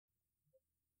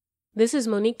This is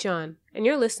Monique John, and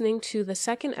you're listening to the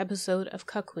second episode of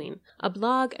Cuckquean, a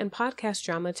blog and podcast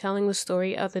drama telling the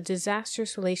story of the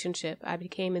disastrous relationship I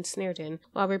became ensnared in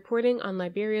while reporting on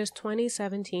Liberia's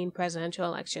 2017 presidential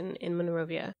election in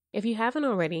Monrovia. If you haven't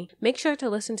already, make sure to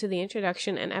listen to the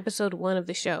introduction and episode 1 of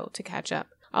the show to catch up.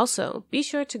 Also, be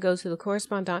sure to go to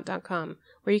thecorrespondent.com,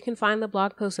 where you can find the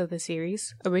blog post of the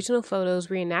series, original photos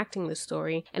reenacting the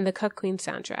story, and the Cuckquean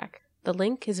soundtrack. The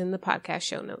link is in the podcast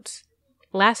show notes.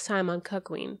 Last time on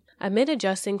Cuckquean, amid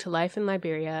adjusting to life in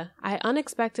Liberia, I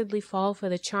unexpectedly fall for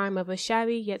the charm of a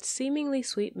shabby yet seemingly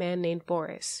sweet man named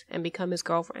Boris and become his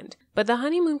girlfriend. But the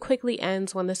honeymoon quickly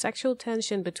ends when the sexual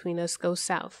tension between us goes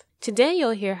south. Today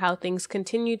you'll hear how things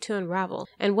continued to unravel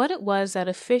and what it was that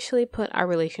officially put our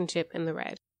relationship in the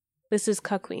red. This is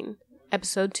Cuckquean,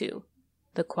 Episode 2,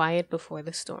 The Quiet Before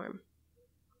the Storm.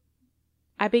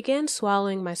 I began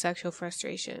swallowing my sexual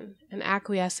frustration and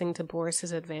acquiescing to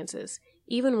Boris's advances,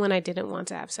 even when I didn't want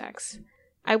to have sex.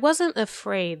 I wasn't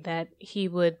afraid that he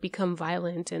would become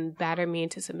violent and batter me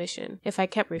into submission if I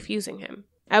kept refusing him.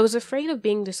 I was afraid of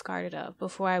being discarded of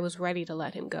before I was ready to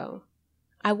let him go.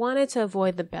 I wanted to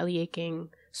avoid the bellyaching,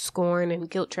 scorn, and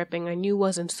guilt-tripping I knew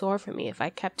was in store for me if I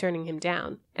kept turning him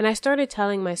down, and I started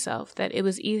telling myself that it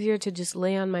was easier to just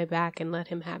lay on my back and let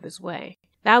him have his way.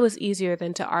 That was easier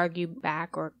than to argue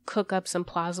back or cook up some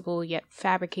plausible yet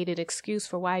fabricated excuse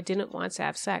for why I didn't want to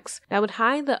have sex that would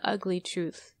hide the ugly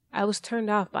truth. I was turned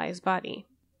off by his body.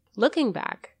 Looking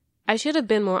back, I should have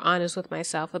been more honest with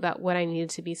myself about what I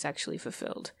needed to be sexually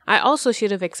fulfilled. I also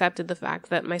should have accepted the fact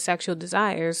that my sexual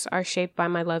desires are shaped by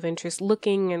my love interest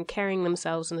looking and carrying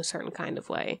themselves in a certain kind of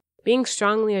way. Being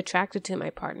strongly attracted to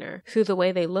my partner through the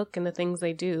way they look and the things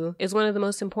they do is one of the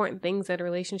most important things that a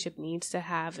relationship needs to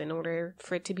have in order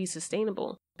for it to be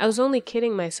sustainable. I was only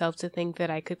kidding myself to think that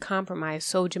I could compromise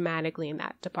so dramatically in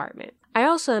that department. I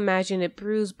also imagined it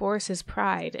bruised Boris's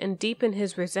pride and deepened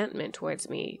his resentment towards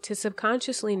me to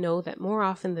subconsciously know that more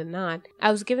often than not, I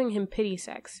was giving him pity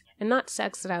sex and not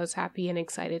sex that I was happy and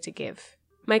excited to give.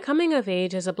 My coming of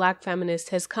age as a Black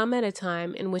feminist has come at a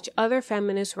time in which other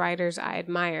feminist writers I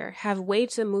admire have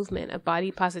waged a movement of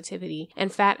body positivity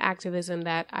and fat activism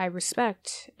that I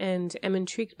respect and am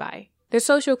intrigued by. Their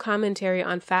social commentary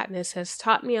on fatness has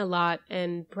taught me a lot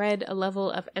and bred a level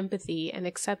of empathy and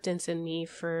acceptance in me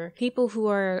for people who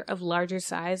are of larger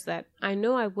size that I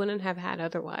know I wouldn't have had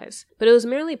otherwise. But it was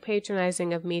merely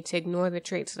patronizing of me to ignore the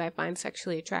traits that I find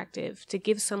sexually attractive, to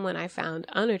give someone I found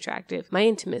unattractive my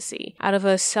intimacy, out of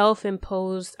a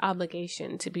self-imposed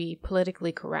obligation to be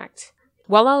politically correct.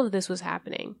 While all of this was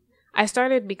happening, I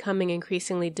started becoming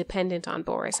increasingly dependent on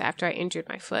Boris after I injured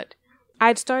my foot. I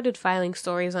had started filing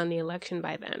stories on the election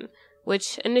by then,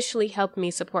 which initially helped me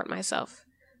support myself.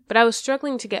 But I was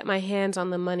struggling to get my hands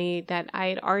on the money that I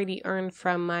had already earned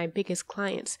from my biggest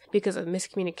clients because of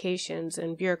miscommunications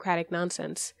and bureaucratic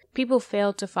nonsense. People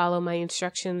failed to follow my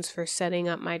instructions for setting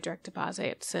up my direct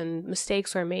deposits, and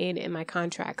mistakes were made in my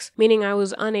contracts, meaning I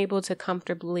was unable to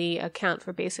comfortably account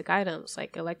for basic items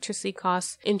like electricity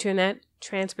costs, internet,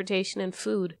 transportation, and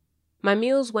food. My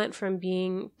meals went from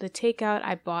being the takeout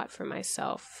I bought for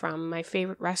myself from my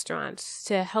favorite restaurants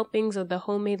to helpings of the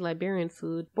homemade Liberian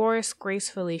food Boris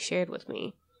gracefully shared with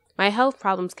me. My health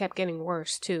problems kept getting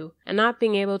worse, too, and not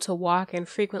being able to walk and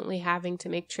frequently having to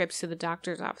make trips to the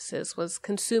doctor's offices was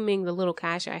consuming the little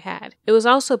cash I had. It was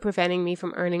also preventing me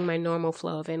from earning my normal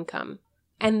flow of income.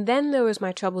 And then there was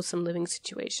my troublesome living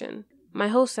situation. My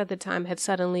host at the time had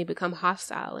suddenly become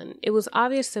hostile, and it was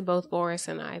obvious to both Boris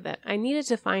and I that I needed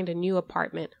to find a new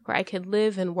apartment where I could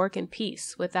live and work in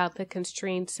peace without the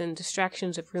constraints and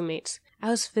distractions of roommates. I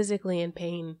was physically in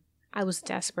pain. I was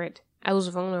desperate. I was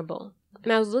vulnerable.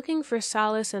 And I was looking for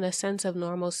solace and a sense of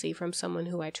normalcy from someone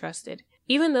who I trusted.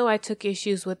 Even though I took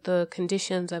issues with the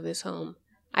conditions of his home,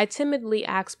 I timidly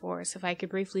asked Boris if I could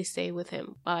briefly stay with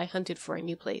him while I hunted for a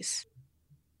new place.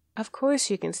 "Of course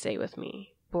you can stay with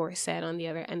me," Boris said on the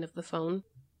other end of the phone.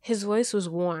 His voice was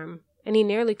warm, and he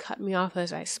nearly cut me off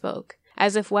as I spoke,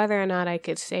 as if whether or not I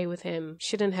could stay with him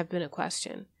shouldn't have been a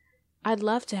question. "I'd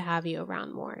love to have you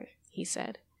around more," he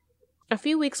said. A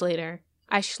few weeks later,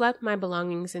 I schlepped my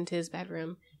belongings into his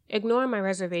bedroom, ignoring my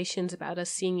reservations about us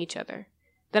seeing each other.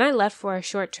 Then I left for a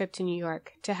short trip to New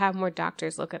York to have more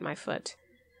doctors look at my foot.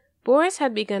 Boris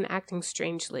had begun acting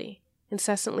strangely,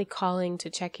 incessantly calling to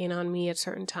check in on me at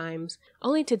certain times,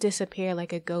 only to disappear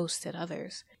like a ghost at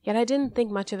others. Yet I didn't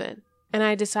think much of it, and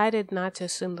I decided not to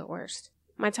assume the worst.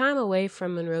 My time away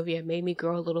from Monrovia made me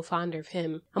grow a little fonder of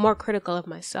him, and more critical of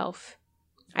myself.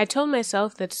 I told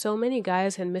myself that so many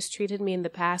guys had mistreated me in the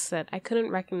past that I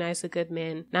couldn't recognize a good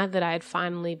man now that I had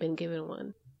finally been given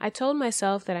one. I told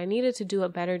myself that I needed to do a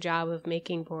better job of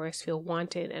making Boris feel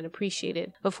wanted and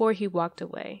appreciated before he walked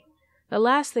away. The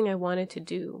last thing I wanted to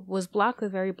do was block the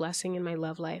very blessing in my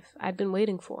love life I'd been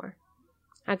waiting for.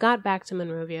 I got back to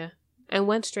Monrovia and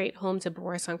went straight home to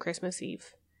Boris on Christmas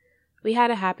Eve. We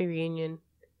had a happy reunion.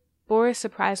 Boris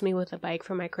surprised me with a bike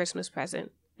for my Christmas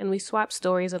present, and we swapped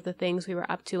stories of the things we were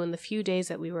up to in the few days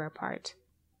that we were apart.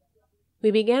 We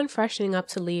began freshening up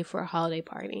to leave for a holiday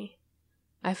party.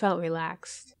 I felt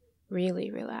relaxed,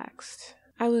 really relaxed.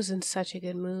 I was in such a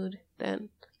good mood then.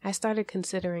 I started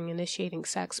considering initiating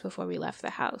sex before we left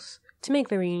the house, to make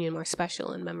the reunion more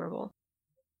special and memorable.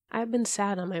 I had been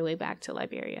sad on my way back to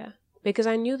Liberia, because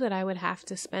I knew that I would have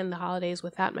to spend the holidays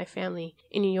without my family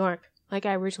in New York like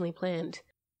I originally planned.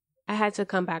 I had to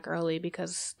come back early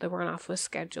because the runoff was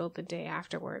scheduled the day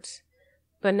afterwards.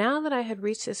 But now that I had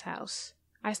reached his house,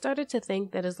 I started to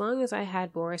think that as long as I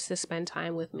had Boris to spend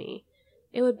time with me,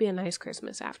 it would be a nice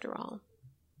Christmas after all.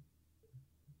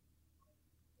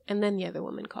 And then the other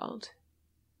woman called.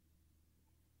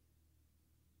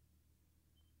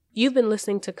 You've been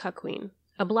listening to Cuckquean,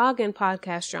 a blog and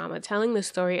podcast drama telling the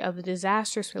story of the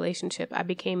disastrous relationship I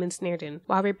became ensnared in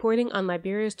while reporting on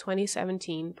Liberia's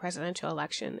 2017 presidential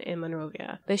election in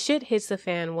Monrovia. The shit hits the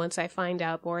fan once I find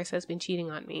out Boris has been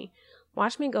cheating on me.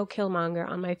 Watch me go Killmonger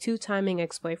on my two-timing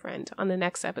ex-boyfriend on the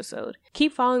next episode.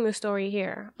 Keep following the story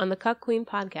here on the Cuckquean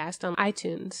podcast on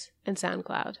iTunes and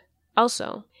SoundCloud.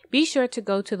 Also, be sure to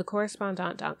go to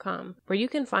thecorrespondent.com, where you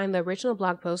can find the original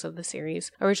blog post of the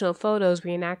series, original photos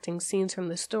reenacting scenes from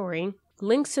the story,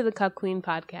 links to the Cuckquean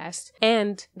podcast,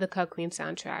 and the Cuckquean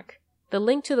soundtrack. The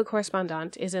link to the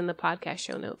correspondent is in the podcast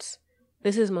show notes.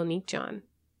 This is Monique John.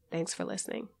 Thanks for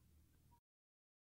listening.